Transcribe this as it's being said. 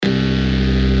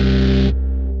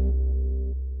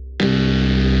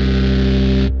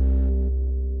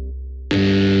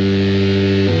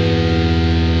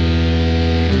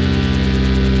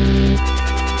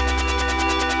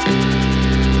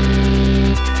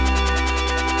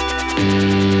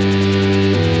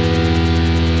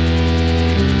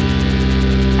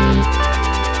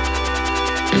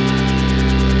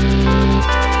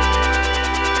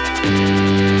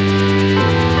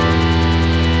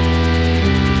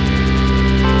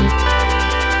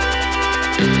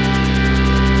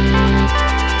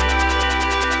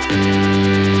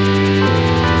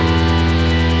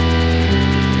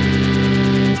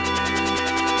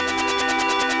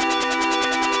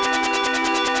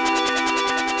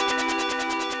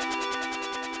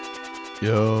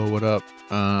Yo, what up?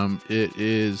 It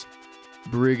is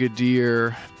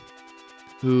Brigadier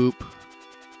Hoop,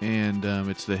 and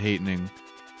it's the Hatening.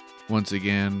 Once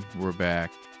again, we're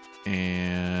back,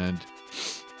 and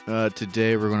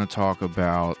today we're going to talk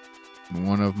about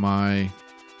one of my,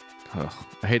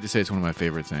 I hate to say it's one of my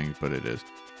favorite things, but it is,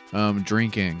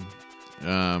 drinking.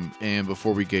 And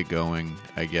before we get going,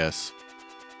 I guess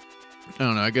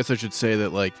I should say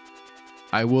that, like,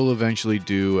 I will eventually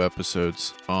do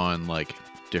episodes on, like,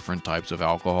 different types of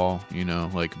alcohol, you know,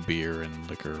 like beer and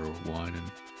liquor or wine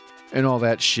and all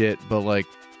that shit. But, like,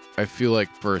 I feel like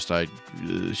first I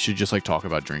should just, like, talk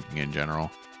about drinking in general.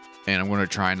 And I'm going to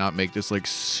try not make this, like,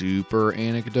 super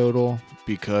anecdotal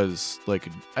because, like,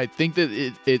 I think that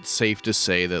it's safe to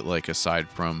say that, like, aside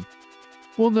from,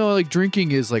 well, no, like,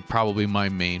 drinking is, like, probably my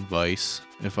main vice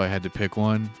if I had to pick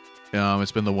one.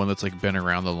 It's been the one that's, like, been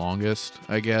around the longest,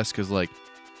 I guess, because, like,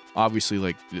 obviously,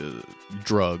 like,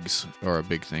 drugs are a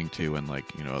big thing too, and,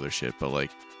 like, you know, other shit, but,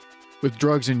 like, with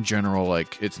drugs in general,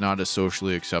 like, it's not as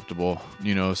socially acceptable,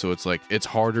 you know, so it's, like, it's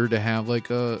harder to have, like,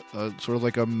 a sort of,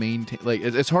 like, a maintain, like,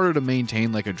 it's harder to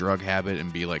maintain, like, a drug habit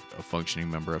and be, like, a functioning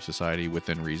member of society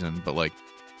within reason, but, like,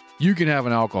 you can have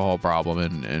an alcohol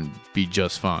problem and be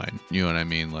just fine, you know what I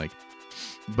mean, like,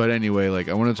 but anyway, like,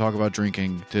 I want to talk about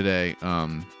drinking today,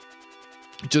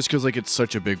 just because, like, it's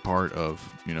such a big part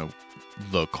of, you know,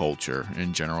 the culture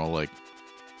in general. Like,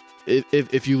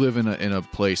 if you live in a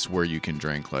place where you can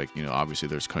drink, like, you know, obviously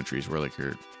there's countries where, like,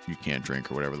 you can't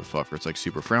drink or whatever the fuck, or it's, like,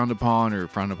 super frowned upon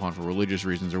for religious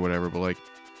reasons or whatever. But, like,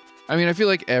 I mean, I feel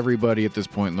like everybody at this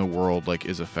point in the world, like,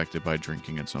 is affected by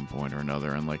drinking at some point or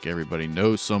another, and, like, everybody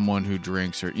knows someone who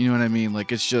drinks, or, you know what I mean?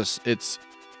 Like, it's just it's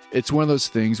one of those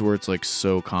things where it's, like,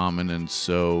 so common and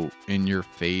so in your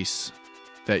face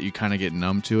that you kind of get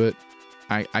numb to it.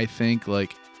 I think,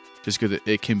 like, just because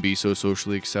it can be so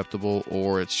socially acceptable,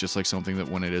 or it's just, like, something that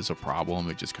when it is a problem,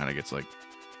 it just kind of gets, like,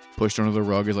 pushed under the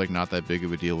rug, is, like, not that big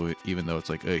of a deal, even though it's,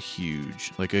 like, a huge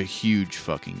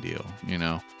fucking deal, you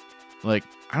know? Like,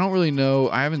 I don't really know.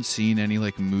 I haven't seen any,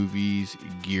 like, movies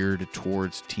geared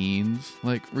towards teens,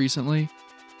 like, recently,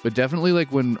 but definitely,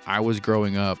 like, when I was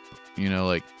growing up, you know,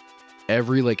 like,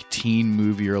 every, like, teen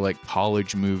movie or, like,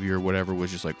 college movie or whatever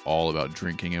was just, like, all about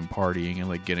drinking and partying and,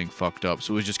 like, getting fucked up.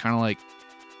 So it was just kind of like,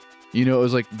 you know, it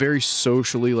was, like, very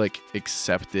socially, like,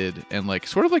 accepted and, like,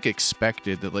 sort of, like,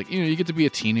 expected that, like, you know, you get to be a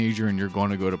teenager and you're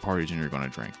going to go to parties and you're going to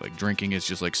drink. Like, drinking is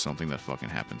just, like, something that fucking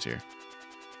happens here.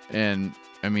 And,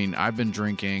 I mean, I've been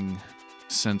drinking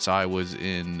since I was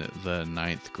in the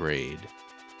 9th grade.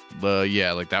 But,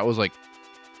 yeah, like, that was, like,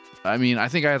 I mean, I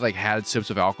think I had, like, had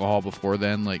sips of alcohol before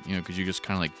then, like, you know, because you just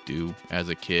kind of, like, do as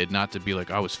a kid. Not to be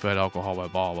like, I was fed alcohol by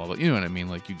blah, blah, blah. You know what I mean?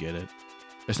 Like, you get it.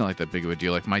 It's not, like, that big of a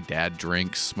deal. Like, my dad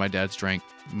drinks. My dad's drank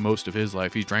most of his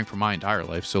life. He's drank for my entire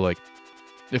life. So, like,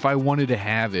 if I wanted to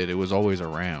have it, it was always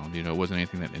around. You know, it wasn't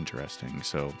anything that interesting.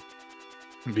 So,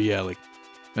 but, yeah, like,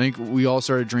 I think we all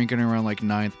started drinking around, like,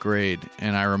 9th grade.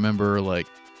 And I remember, like,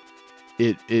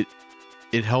 it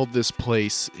held this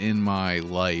place in my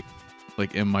life,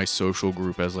 like, in my social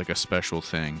group, as, like, a special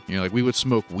thing. You know, like, we would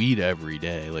smoke weed every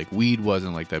day. Like, weed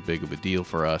wasn't, like, that big of a deal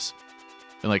for us,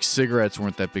 and, like, cigarettes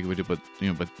weren't that big of a deal, but, you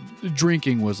know, but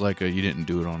drinking was like you didn't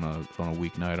do it on a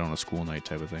weeknight, on a school night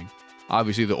type of thing.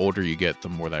 Obviously, the older you get, the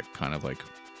more that kind of, like,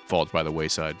 falls by the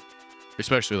wayside,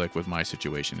 especially, like, with my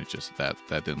situation. It's just that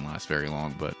didn't last very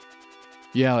long. But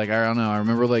yeah, like, I don't know, I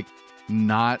remember, like,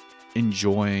 not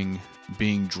enjoying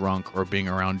being drunk or being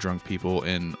around drunk people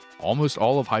in almost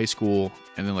all of high school,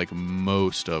 and then, like,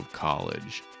 most of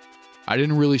college. I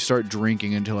didn't really start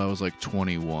drinking until I was, like,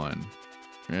 21.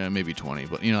 Yeah, maybe 20,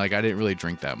 but, you know, like, I didn't really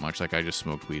drink that much. Like, I just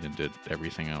smoked weed and did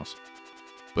everything else.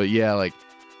 But yeah, like,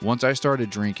 once I started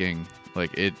drinking,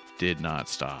 like, it did not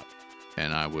stop,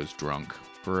 and I was drunk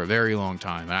for a very long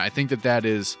time. And I think that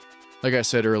is, like I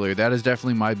said earlier, that is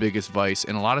definitely my biggest vice.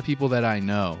 And a lot of people that I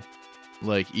know,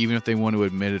 like, even if they want to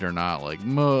admit it or not, like,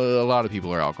 a lot of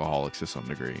people are alcoholics to some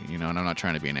degree, you know, and I'm not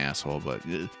trying to be an asshole, but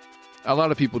a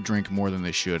lot of people drink more than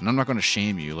they should. And I'm not going to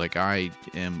shame you. Like, I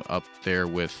am up there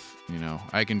with, you know,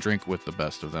 I can drink with the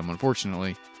best of them.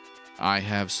 Unfortunately, I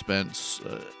have spent,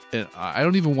 I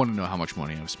don't even want to know how much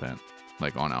money I've spent,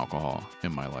 like, on alcohol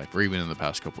in my life, or even in the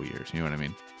past couple years. You know what I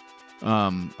mean?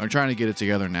 I'm trying to get it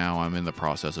together now. I'm in the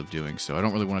process of doing so. I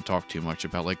don't really want to talk too much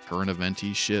about, like, current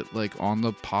event-y shit, like, on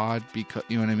the pod, because,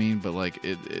 you know what I mean? But, like,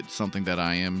 it's something that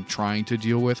I am trying to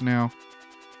deal with now.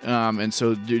 And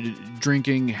so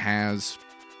drinking has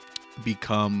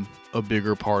become a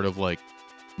bigger part of, like,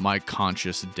 my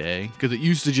conscious day, because it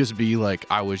used to just be like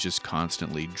I was just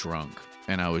constantly drunk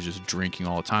and I was just drinking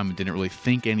all the time and didn't really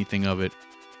think anything of it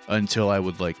until I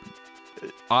would, like,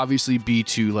 obviously be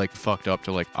too like fucked up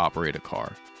to like operate a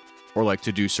car or like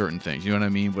to do certain things, you know what I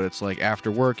mean? But it's like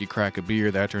after work, you crack a beer,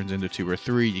 that turns into 2 or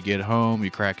 3. You get home,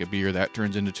 you crack a beer, that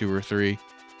turns into 2 or 3.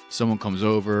 Someone comes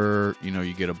over, you know,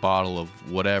 you get a bottle of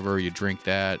whatever, you drink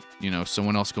that. You know,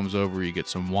 someone else comes over, you get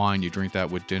some wine, you drink that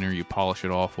with dinner, you polish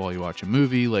it off while you watch a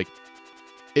movie. Like,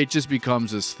 it just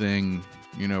becomes this thing,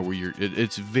 you know, where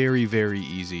it's very, very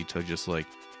easy to just like,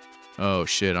 oh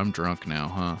shit, I'm drunk now,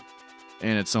 huh?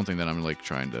 And it's something that I'm like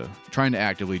trying to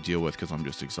actively deal with because I'm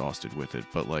just exhausted with it.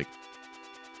 But like,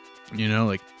 you know,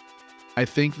 like, I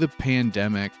think the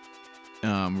pandemic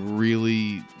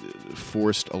really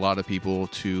forced a lot of people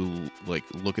to like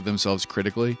look at themselves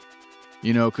critically,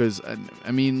 you know, because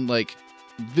I mean, like,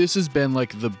 this has been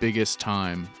like the biggest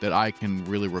time that I can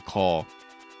really recall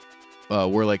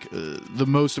where like the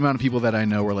most amount of people that I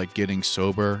know are like getting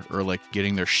sober or like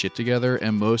getting their shit together,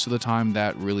 and most of the time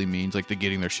that really means like the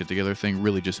getting their shit together thing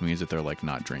really just means that they're like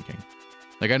not drinking.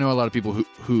 Like, I know a lot of people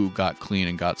who got clean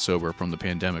and got sober from the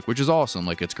pandemic, which is awesome,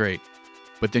 like, it's great.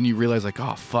 But then you realize, like,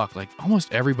 oh, fuck, like,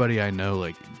 almost everybody I know,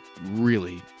 like,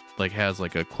 really, like, has,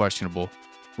 like, a questionable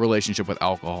relationship with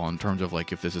alcohol in terms of,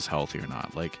 like, if this is healthy or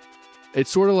not. Like, it's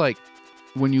sort of like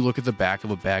when you look at the back of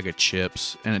a bag of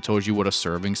chips and it tells you what a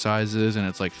serving size is and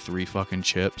it's, like, 3 fucking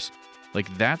chips.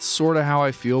 Like, that's sort of how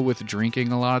I feel with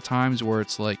drinking a lot of times, where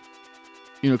it's, like,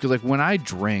 you know, because, like, when I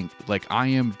drink, like, I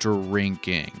am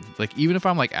drinking. Like, even if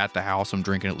I'm, like, at the house, I'm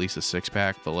drinking at least a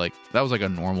 6-pack. But, like, that was, like, a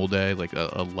normal day. Like,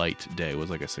 a light day was,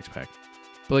 like, a 6-pack.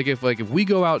 But, like, if we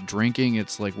go out drinking,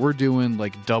 it's, like, we're doing,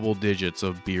 like, double digits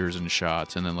of beers and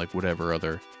shots. And then, like, whatever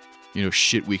other, you know,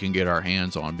 shit we can get our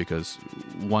hands on. Because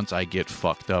once I get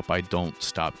fucked up, I don't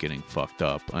stop getting fucked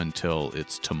up until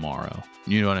it's tomorrow.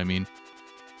 You know what I mean?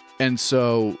 And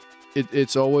so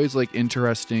it's always, like,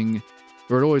 interesting...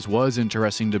 or it always was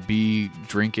interesting to be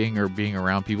drinking or being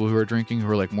around people who are drinking,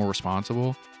 who are like more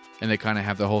responsible. And they kind of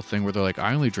have the whole thing where they're like,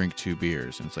 I only drink 2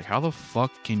 beers. And it's like, how the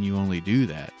fuck can you only do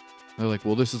that? They're like,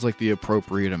 well, this is like the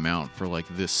appropriate amount for like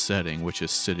this setting, which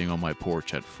is sitting on my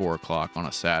porch at 4 o'clock on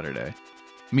a Saturday.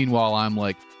 Meanwhile, I'm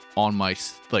like on my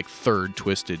like 3rd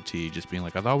Twisted Tea, just being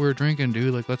like, I thought we were drinking,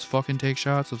 dude. Like, let's fucking take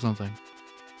shots of something,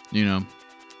 you know?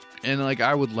 And like,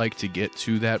 I would like to get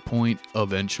to that point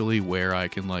eventually where I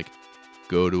can like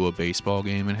go to a baseball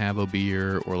game and have a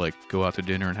beer, or like go out to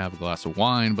dinner and have a glass of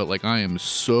wine. But like, I am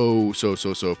so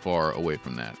far away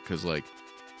from that, because like,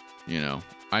 you know,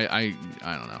 I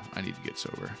don't know, I need to get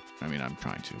sober. I mean, I'm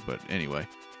trying to, but anyway,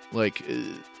 like,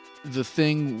 the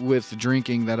thing with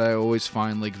drinking that I always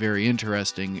find like very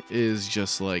interesting is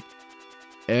just like,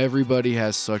 everybody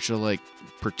has such a like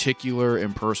particular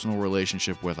and personal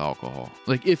relationship with alcohol.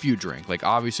 Like, if you drink, like,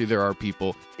 obviously there are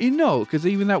people, you know, because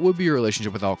even that would be your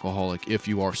relationship with alcohol, like if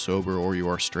you are sober or you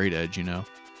are straight edge, you know,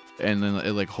 and then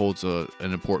it like holds an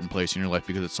important place in your life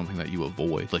because it's something that you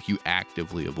avoid, like you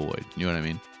actively avoid, you know what I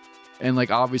mean? And like,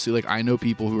 obviously, like, I know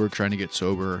people who are trying to get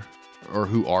sober or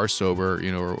who are sober,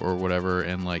 you know, or whatever,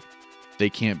 and like, they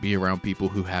can't be around people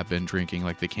who have been drinking.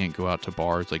 Like, they can't go out to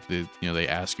bars. Like, you know, they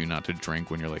ask you not to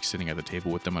drink when you're like sitting at the table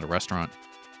with them at a restaurant.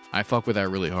 I fuck with that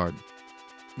really hard.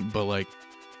 But like,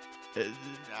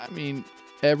 I mean,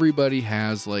 everybody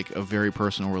has like a very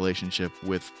personal relationship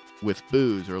with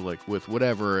booze or like with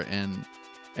whatever. And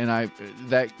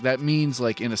that means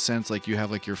like, in a sense, like you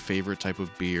have like your favorite type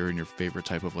of beer and your favorite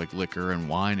type of like liquor and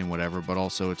wine and whatever. But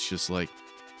also it's just like,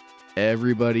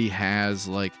 everybody has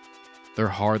like their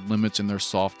hard limits and their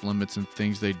soft limits and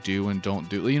things they do and don't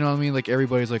do. You know what I mean? Like,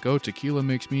 everybody's like, oh, tequila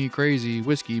makes me crazy,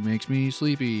 whiskey makes me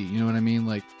sleepy. You know what I mean?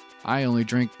 Like, I only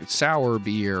drink sour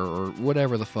beer or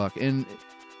whatever the fuck. And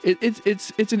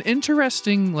it's an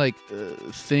interesting like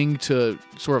thing to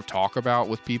sort of talk about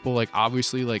with people. Like,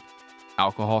 obviously, like,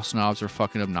 alcohol snobs are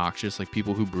fucking obnoxious. Like,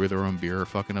 people who brew their own beer are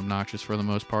fucking obnoxious for the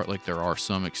most part. Like, there are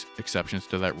some exceptions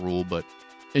to that rule, but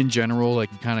in general,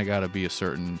 like, you kind of got to be a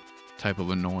certain type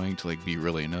of annoying to like be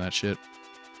really into that shit,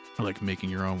 or like making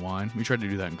your own wine. We tried to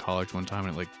do that in college one time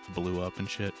and it like blew up and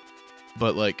shit.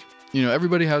 But like, you know,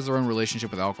 everybody has their own relationship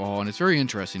with alcohol, and it's very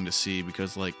interesting to see,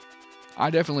 because like,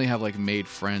 I definitely have like made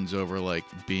friends over like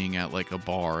being at like a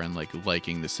bar and like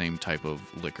liking the same type of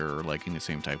liquor or liking the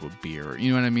same type of beer.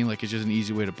 You know what I mean? Like, it's just an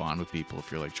easy way to bond with people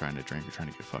if you're like trying to drink or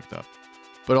trying to get fucked up.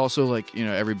 But also, like, you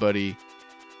know, everybody,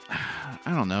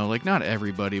 I don't know, like, not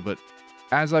everybody, but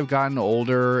as I've gotten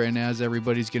older and as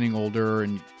everybody's getting older,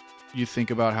 and you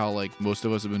think about how like most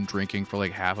of us have been drinking for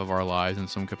like half of our lives in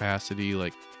some capacity,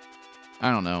 like, I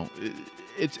don't know,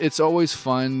 it's always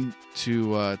fun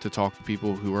to talk to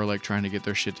people who are like trying to get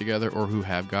their shit together or who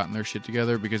have gotten their shit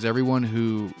together, because everyone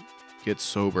who gets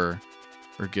sober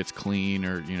or gets clean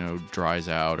or, you know, dries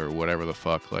out or whatever the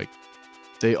fuck, like,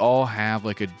 they all have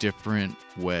like a different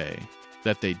way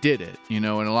that they did it, you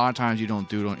know, and a lot of times you don't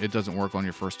do it, it doesn't work on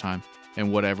your first time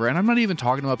and whatever. And I'm not even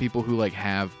talking about people who like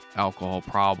have alcohol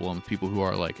problems, people who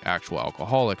are like actual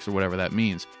alcoholics or whatever that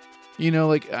means. You know,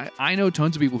 like I know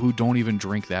tons of people who don't even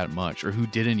drink that much or who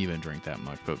didn't even drink that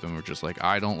much, but then were just like,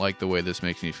 I don't like the way this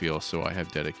makes me feel, so I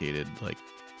have dedicated like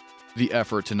the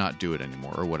effort to not do it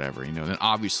anymore or whatever, you know. And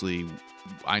obviously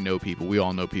I know people, we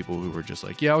all know people who were just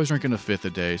like, yeah, I was drinking a fifth a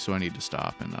day, so I need to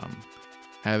stop, and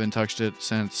haven't touched it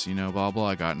since, you know, blah blah,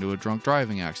 I got into a drunk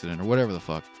driving accident or whatever the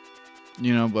fuck,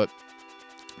 you know. But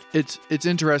it's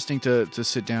interesting to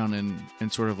sit down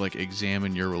and sort of like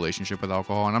examine your relationship with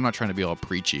alcohol. And I'm not trying to be all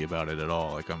preachy about it at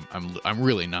all, like I'm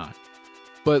really not,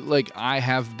 but like I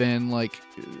have been like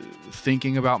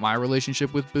thinking about my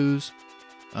relationship with booze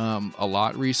a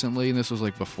lot recently, and this was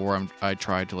like before I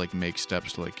tried to like make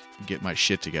steps to like get my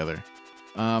shit together,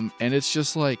 and it's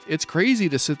just like, it's crazy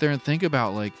to sit there and think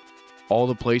about like all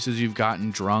the places you've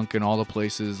gotten drunk and all the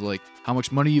places, like how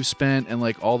much money you've spent and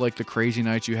like all like the crazy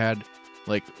nights you had,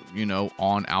 like, you know,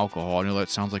 on alcohol. I know that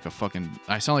sounds like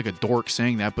I sound like a dork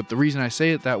saying that, but the reason I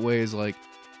say it that way is like,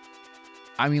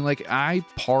 I mean, like I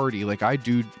party, like I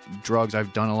do drugs.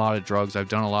 I've done a lot of drugs. I've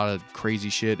done a lot of crazy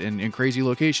shit in crazy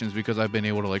locations because I've been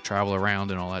able to like travel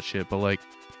around and all that shit. But like,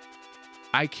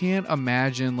 I can't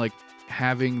imagine like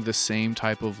having the same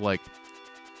type of like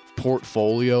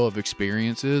portfolio of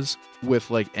experiences with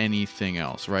like anything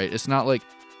else, right? It's not like,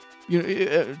 you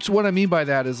know, so what I mean by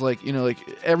that is like, you know,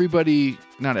 like everybody,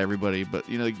 not everybody, but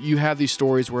you know, like you have these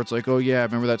stories where it's like, oh yeah, I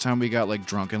remember that time we got like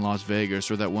drunk in Las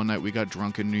Vegas, or that one night we got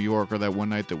drunk in New York, or that one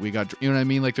night that we got, you know what I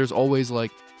mean? Like there's always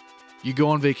like, you go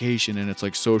on vacation and it's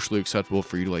like socially acceptable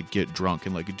for you to like get drunk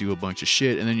and like do a bunch of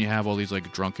shit, and then you have all these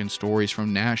like drunken stories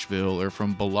from Nashville or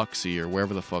from Biloxi or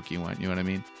wherever the fuck you went, you know what I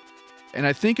mean? And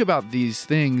I think about these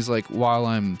things like while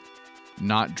I'm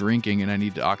not drinking and I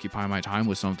need to occupy my time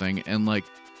with something, and like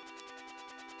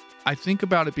I think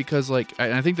about it because like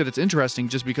I think that it's interesting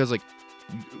just because like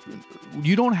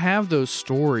you don't have those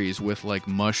stories with like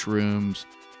mushrooms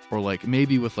or like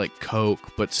maybe with like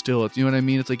coke, but still, it's, you know what I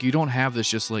mean? It's like you don't have this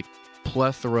just like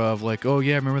plethora of like, oh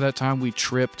yeah, remember that time we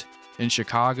tripped in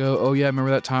Chicago? Oh yeah,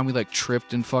 remember that time we like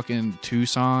tripped in fucking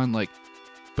Tucson? Like,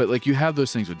 but like you have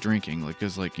those things with drinking, like,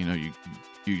 cause like, you know, you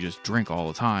just drink all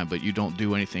the time, but you don't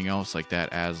do anything else like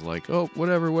that as like, oh,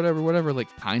 whatever,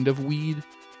 like kind of weed,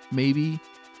 maybe.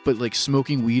 But like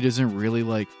smoking weed isn't really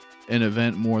like an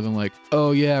event more than like, oh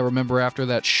yeah, remember after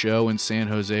that show in San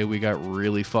Jose, we got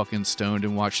really fucking stoned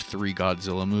and watched 3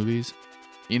 Godzilla movies.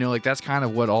 You know, like that's kind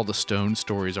of what all the stone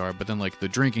stories are. But then like the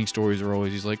drinking stories are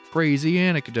always these like crazy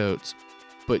anecdotes.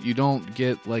 But you don't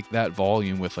get like that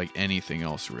volume with like anything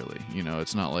else really. You know,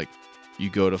 it's not like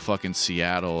you go to fucking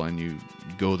Seattle and you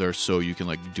go there so you can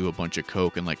like do a bunch of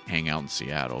coke and like hang out in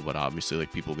Seattle. But obviously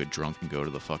like people get drunk and go to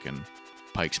the fucking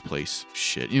Pike's Place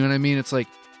shit. You know what I mean? It's like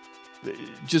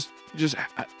just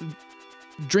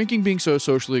drinking being so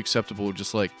socially acceptable,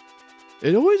 just like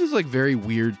it always is like very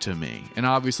weird to me. And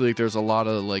obviously like there's a lot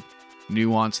of like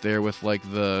nuance there with like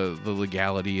the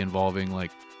legality involving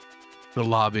like the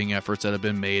lobbying efforts that have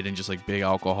been made and just like big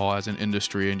alcohol as an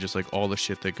industry and just like all the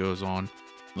shit that goes on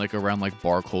like around like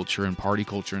bar culture and party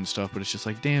culture and stuff. But it's just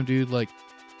like, damn dude, like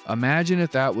imagine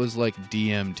if that was like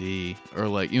DMT or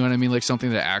like, you know what I mean? Like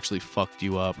something that actually fucked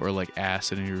you up, or like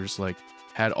acid, and you're just like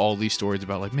had all these stories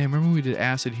about like, man, remember when we did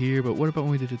acid here, but what about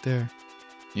when we did it there?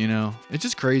 You know, it's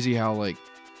just crazy how like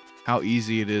how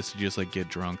easy it is to just like get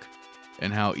drunk,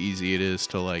 and how easy it is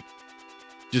to like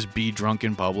just be drunk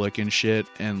in public and shit.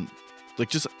 And like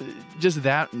just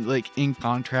that, like in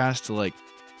contrast to like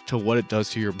to what it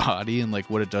does to your body and like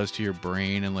what it does to your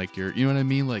brain and like your, you know what I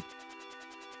mean? Like,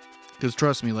 because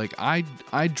trust me, like I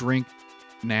drink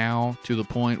now to the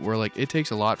point where like it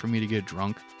takes a lot for me to get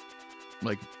drunk,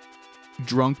 like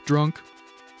drunk,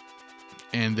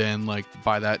 and then like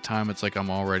by that time it's like I'm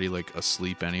already like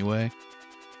asleep anyway.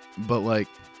 But like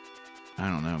I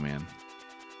don't know, man.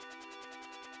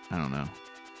 I don't know.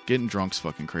 Getting drunk's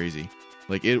fucking crazy.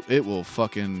 Like it'll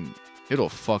fuck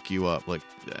you up. Like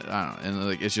I don't know, and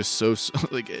like it's just so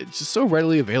like it's just so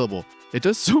readily available. It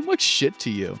does so much shit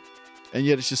to you. And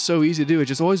yet it's just so easy to do. It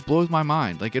just always blows my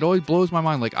mind. Like it always blows my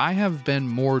mind. Like I have been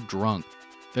more drunk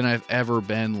than I've ever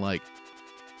been like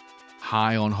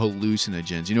high on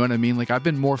hallucinogens. You know what I mean? Like I've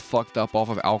been more fucked up off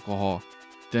of alcohol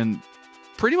than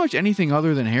pretty much anything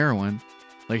other than heroin.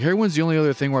 Like heroin's the only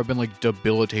other thing where I've been like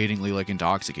debilitatingly like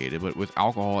intoxicated. But with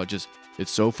alcohol, it's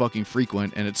so fucking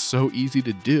frequent and it's so easy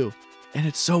to do. And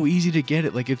it's so easy to get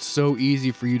it. Like it's so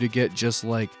easy for you to get just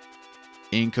like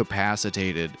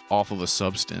incapacitated off of a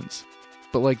substance.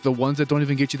 but like the ones that don't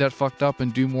even get you that fucked up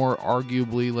and do more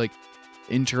arguably like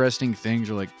interesting things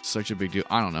are like such a big deal.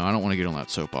 I don't know. I don't want to get on that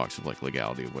soapbox of like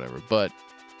legality or whatever, but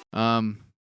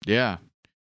yeah,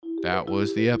 that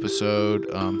was the episode.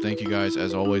 Thank you guys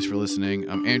as always for listening.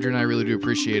 Andrew and I really do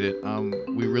appreciate it.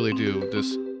 We really do.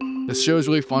 This show is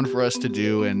really fun for us to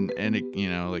do, and it, you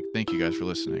know, like, thank you guys for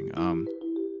listening.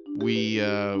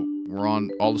 We're on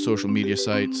all the social media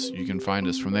sites. You can find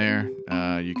us from there.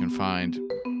 You can find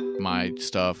my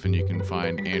stuff, and you can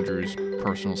find Andrew's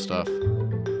personal stuff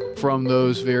from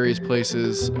those various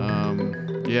places.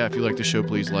 Yeah, if you like the show,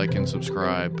 please like and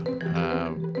subscribe.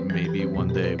 Maybe one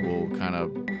day we'll kind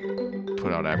of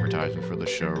put out advertising for the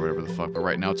show or whatever the fuck, but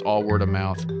right now it's all word of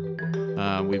mouth.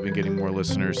 We've been getting more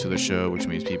listeners to the show, which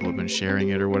means people have been sharing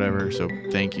it or whatever, so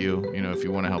thank you. You know, if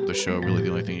you want to help the show, really the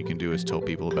only thing you can do is tell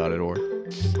people about it, or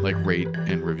like rate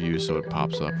and review so it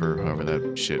pops up, or however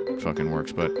that shit fucking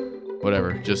works. But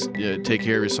whatever, just take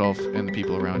care of yourself and the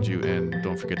people around you, and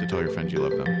don't forget to tell your friends you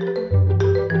love them.